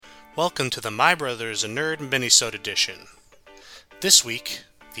Welcome to the My Brother's a Nerd Minisode edition. This week,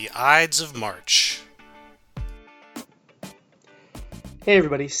 the Ides of March. Hey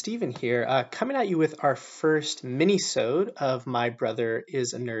everybody, Steven here, coming at you with our first mini-sode of My Brother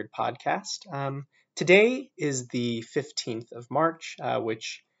is a Nerd podcast. Today is the 15th of March,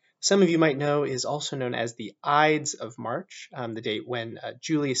 which some of you might know is also known as the Ides of March, the date when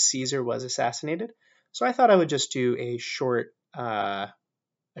Julius Caesar was assassinated. So I thought I would just do a short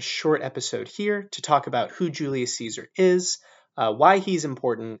episode here to talk about who Julius Caesar is, why he's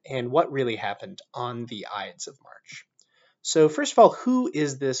important, and what really happened on the Ides of March. So first of all, who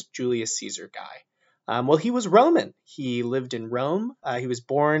is this Julius Caesar guy? Well, he was Roman. He lived in Rome. He was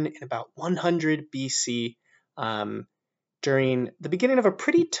born in about 100 BC during the beginning of a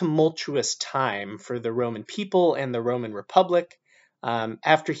pretty tumultuous time for the Roman people and the Roman Republic.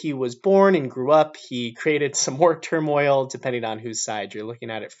 After he was born and grew up, he created some more turmoil, depending on whose side you're looking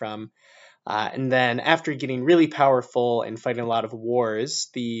at it from. And then after getting really powerful and fighting a lot of wars,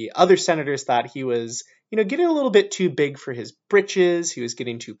 the other senators thought he was, getting a little bit too big for his britches. He was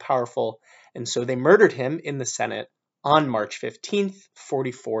getting too powerful. And so they murdered him in the Senate on March 15th,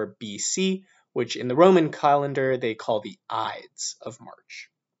 44 BC, which in the Roman calendar they call the Ides of March.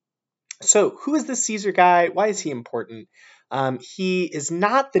 So who is this Caesar guy? Why is he important? He is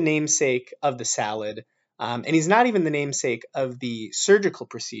not the namesake of the salad. And he's not even the namesake of the surgical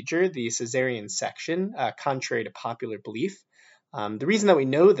procedure, the cesarean section, contrary to popular belief. The reason that we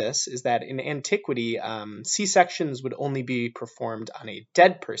know this is that in antiquity, C-sections would only be performed on a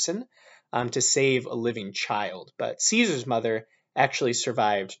dead person to save a living child. But Caesar's mother actually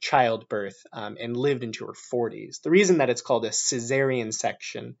survived childbirth and lived into her 40s. The reason that it's called a cesarean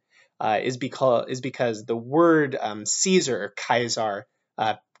section is because the word Caesar or Kaiser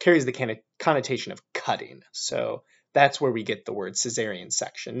carries the connotation of cutting. So that's where we get the word cesarean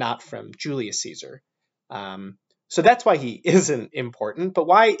section, not from Julius Caesar. So that's why he isn't important. But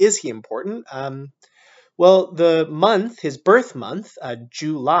why is he important? Well, the month, his birth month,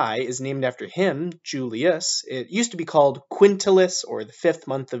 July, is named after him, Julius. It used to be called Quintilis, or the fifth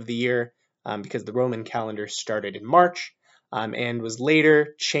month of the year, because the Roman calendar started in March, and was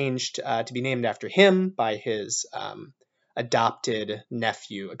later changed to be named after him by his adopted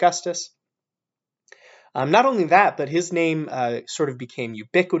nephew, Augustus. Not only that, but his name sort of became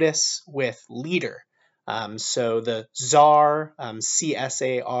ubiquitous with leader. So the Tsar,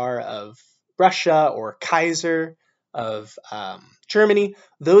 C-S-A-R, of Russia, or Kaiser of Germany,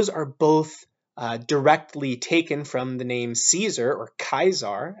 those are both directly taken from the name Caesar, or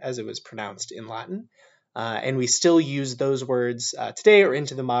Kaiser, as it was pronounced in Latin. And we still use those words today or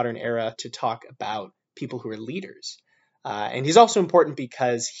into the modern era to talk about people who are leaders. And he's also important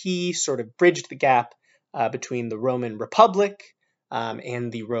because he sort of bridged the gap between the Roman Republic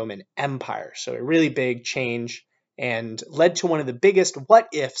and the Roman Empire. So a really big change and led to one of the biggest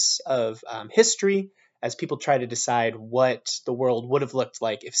what-ifs of history as people try to decide what the world would have looked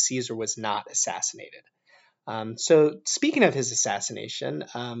like if Caesar was not assassinated. So speaking of his assassination,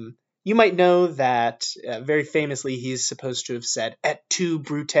 you might know that very famously he's supposed to have said "Et tu,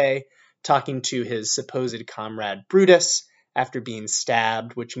 Brute," talking to his supposed comrade Brutus after being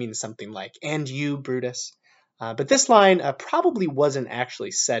stabbed, which means something like "And you, Brutus." But this line probably wasn't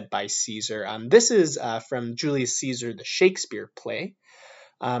actually said by Caesar. This is from Julius Caesar, the Shakespeare play.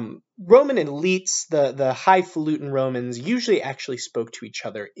 Roman elites, the highfalutin Romans, usually actually spoke to each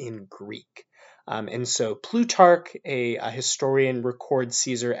other in Greek. And so Plutarch, a historian, records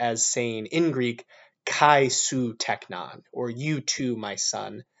Caesar as saying in Greek, "Kai su teknon," or "You too, my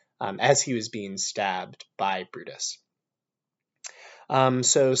son," as he was being stabbed by Brutus.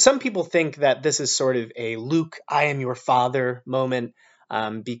 So some people think that this is sort of a Luke, "I am your father" moment,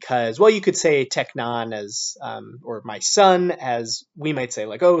 because, well, you could say teknon as, or my son, as we might say,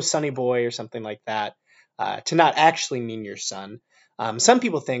 like, "Oh, sonny boy," or something like that, to not actually mean your son. Some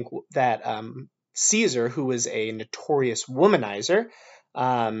people think that Caesar, who was a notorious womanizer,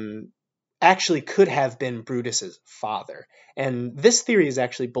 actually could have been Brutus's father. And this theory is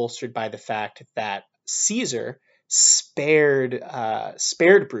actually bolstered by the fact that Caesar spared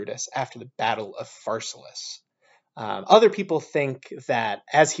Brutus after the Battle of Pharsalus. Other people think that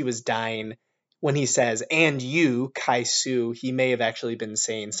as he was dying, when he says "and you, Kai Su," he may have actually been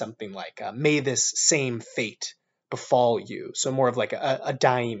saying something like "may this same fate befall you," so more of like a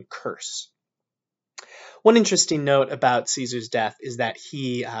dying curse. One interesting note about Caesar's death is that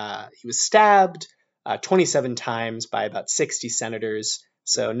he was stabbed 27 times by about 60 senators,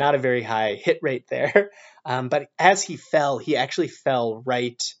 so not a very high hit rate there. But as he fell, he actually fell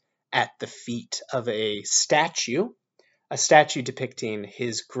right at the feet of a statue a statue depicting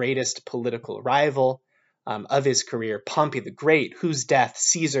his greatest political rival of his career, Pompey the Great, whose death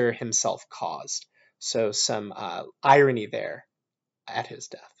Caesar himself caused. So some irony there at his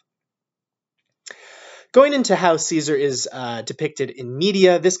death. Going into how Caesar is depicted in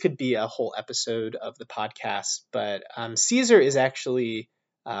media, this could be a whole episode of the podcast, but Caesar is actually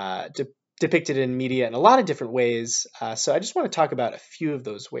depicted in media in a lot of different ways. So I just want to talk about a few of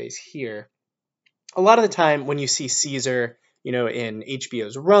those ways here. A lot of the time when you see Caesar, in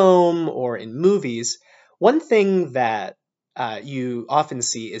HBO's Rome or in movies, one thing that you often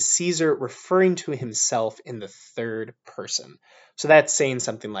see is Caesar referring to himself in the third person. So that's saying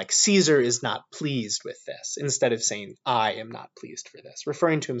something like, Caesar is not pleased with this, instead of saying, I am not pleased for this,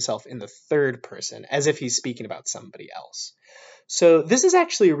 referring to himself in the third person as if he's speaking about somebody else. So this is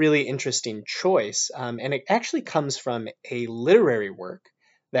actually a really interesting choice, and it actually comes from a literary work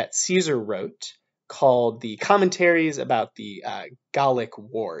that Caesar wrote called the Commentaries about the Gallic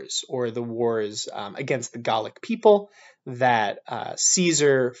Wars, or the wars against the Gallic people that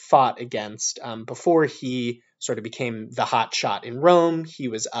Caesar fought against before he sort of became the hot shot in Rome. He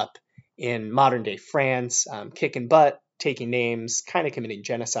was up in modern day France, kicking butt, taking names, kind of committing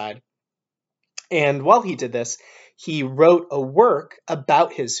genocide. And while he did this, he wrote a work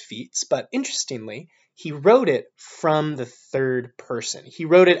about his feats, but interestingly, he wrote it from the third person. He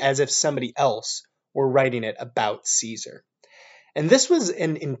wrote it as if somebody else were writing it about Caesar. And this was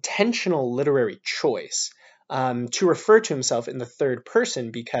an intentional literary choice to refer to himself in the third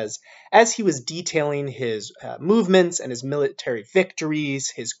person, because as he was detailing his movements and his military victories,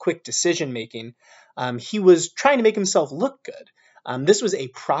 his quick decision making, he was trying to make himself look good. This was a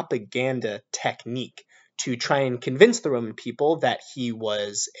propaganda technique to try and convince the Roman people that he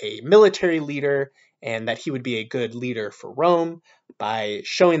was a military leader and that he would be a good leader for Rome by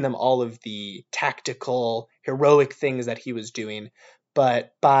showing them all of the tactical, heroic things that he was doing,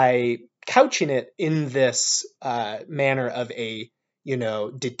 but by couching it in this manner of a,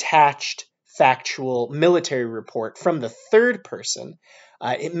 detached, factual military report from the third person,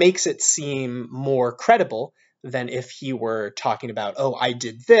 it makes it seem more credible than if he were talking about, oh, I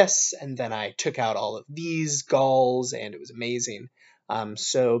did this, and then I took out all of these Gauls, and it was amazing.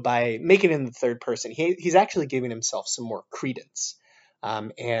 So by making it in the third person, he's actually giving himself some more credence.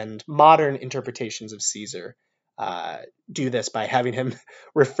 And modern interpretations of Caesar do this by having him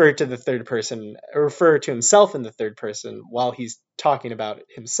refer to himself in the third person while he's talking about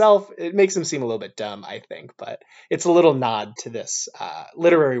himself. It makes him seem a little bit dumb, I think, but it's a little nod to this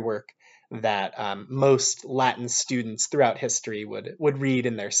literary work that most Latin students throughout history would read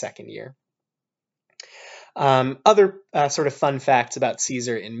in their second year. Other sort of fun facts about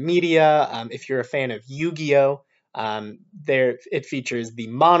Caesar in media, if you're a fan of Yu-Gi-Oh!, it features the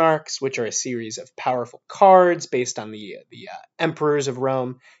Monarchs, which are a series of powerful cards based on the emperors of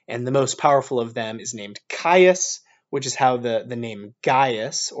Rome, and the most powerful of them is named Caius, which is how the name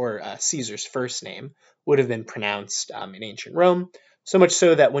Gaius, or Caesar's first name, would have been pronounced in ancient Rome. So much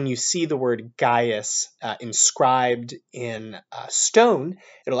so that when you see the word Gaius inscribed in stone,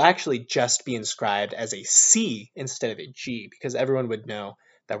 it'll actually just be inscribed as a C instead of a G, because everyone would know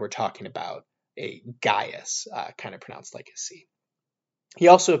that we're talking about a Gaius, kind of pronounced like a C. He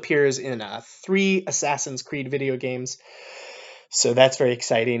also appears in 3 Assassin's Creed video games, so that's very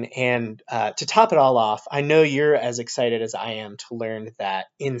exciting. And to top it all off, I know you're as excited as I am to learn that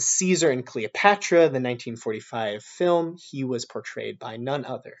in Caesar and Cleopatra, the 1945 film, he was portrayed by none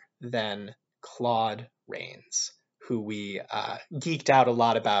other than Claude Rains, who we geeked out a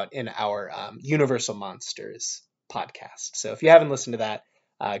lot about in our Universal Monsters podcast. So if you haven't listened to that,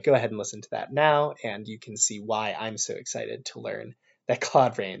 go ahead and listen to that now, and you can see why I'm so excited to learn that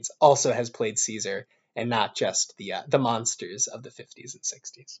Claude Rains also has played Caesar, and not just the monsters of the 50s and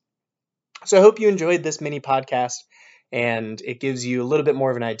 60s. So I hope you enjoyed this mini podcast, and it gives you a little bit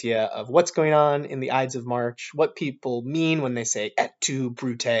more of an idea of what's going on in the Ides of March, what people mean when they say et tu,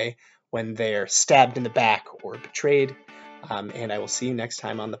 Brute, when they're stabbed in the back or betrayed. And I will see you next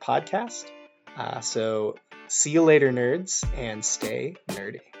time on the podcast. So see you later, nerds, and stay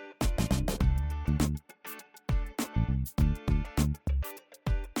nerdy.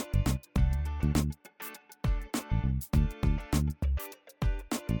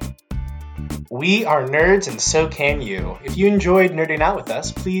 We are nerds, and so can you. If you enjoyed nerding out with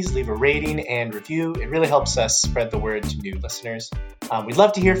us, please leave a rating and review. It really helps us spread the word to new listeners. We'd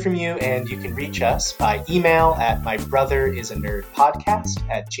love to hear from you, and you can reach us by email at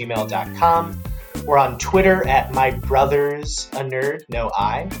mybrother.is-a-nerd-podcast@gmail.com. We're on Twitter at mybrothersanerd, no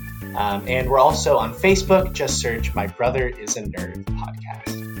I. And we're also on Facebook. Just search My Brother is a Nerd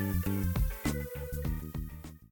Podcast.